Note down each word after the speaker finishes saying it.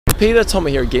Peter, Tom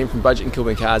here again from Budget and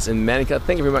Kilburn Cars in Manukau.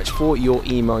 Thank you very much for your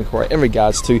email inquiry in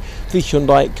regards to the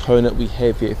Hyundai Kona we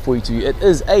have here for you. It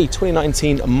is a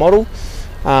 2019 model,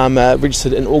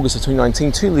 registered in August of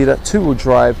 2019, 2 litre, 2-wheel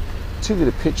drive, 2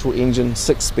 litre petrol engine,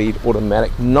 6-speed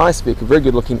automatic. Nice vehicle, very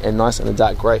good looking and nice in a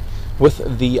dark grey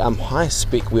with the high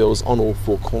spec wheels on all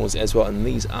 4 corners as well. And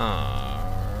these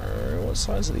are, what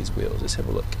size are these wheels? Let's have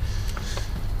a look.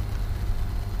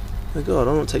 Oh god, I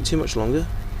don't want to take too much longer.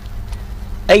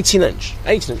 18 inch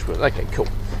wheels. Okay, cool.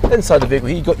 Inside the vehicle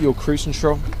here you got your cruise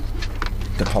control.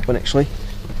 Could hop in actually.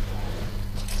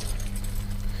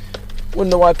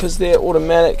 Window wipers there,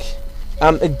 automatic.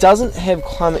 It doesn't have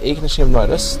climate air conditioning, I've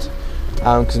noticed,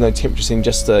 because no temperature setting,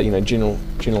 just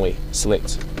generally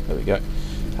select. There we go.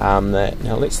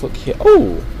 Now let's look here.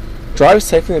 Oh, drive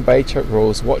safely and obey traffic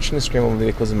rules. Watching the screen while the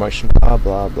vehicle is in motion. Blah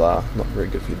blah blah. Not very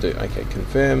good for you to do. Okay,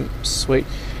 confirm. Sweet.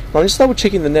 Now, I'm just double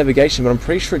checking the navigation, but I'm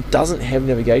pretty sure it doesn't have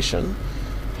navigation.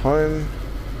 Home.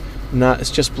 Nah,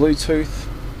 it's just Bluetooth.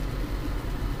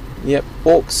 Yep.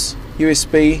 Aux,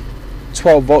 USB,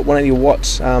 12 volt, 180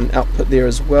 watt output there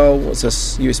as well. What's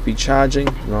this? USB charging.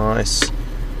 Nice.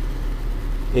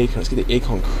 Aircon. Let's get the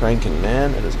aircon cranking,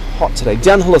 man. It is hot today.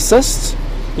 Downhill assist.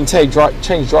 You can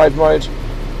change drive mode,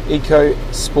 eco,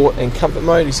 sport, and comfort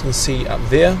mode. As you can see up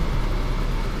there.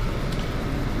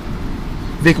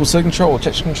 Vehicle signal control or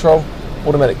traction control,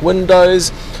 automatic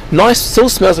windows. Nice, still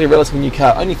smells like a relatively new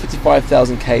car. Only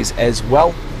 55,000 Ks as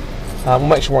well. We'll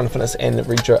make sure Warren Fitness and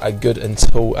Regio are good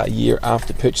until a year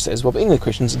after purchase as well. But any other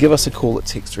questions, give us a call, at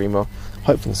text or email.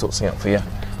 Hopefully we can sort something out for you.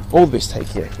 All the best, take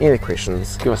care. Any other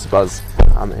questions, give us a buzz.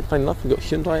 And funny enough, we've got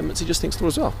Hyundai and Mitsubishi just next door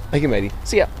as well. Thank you, matey.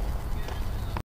 See ya.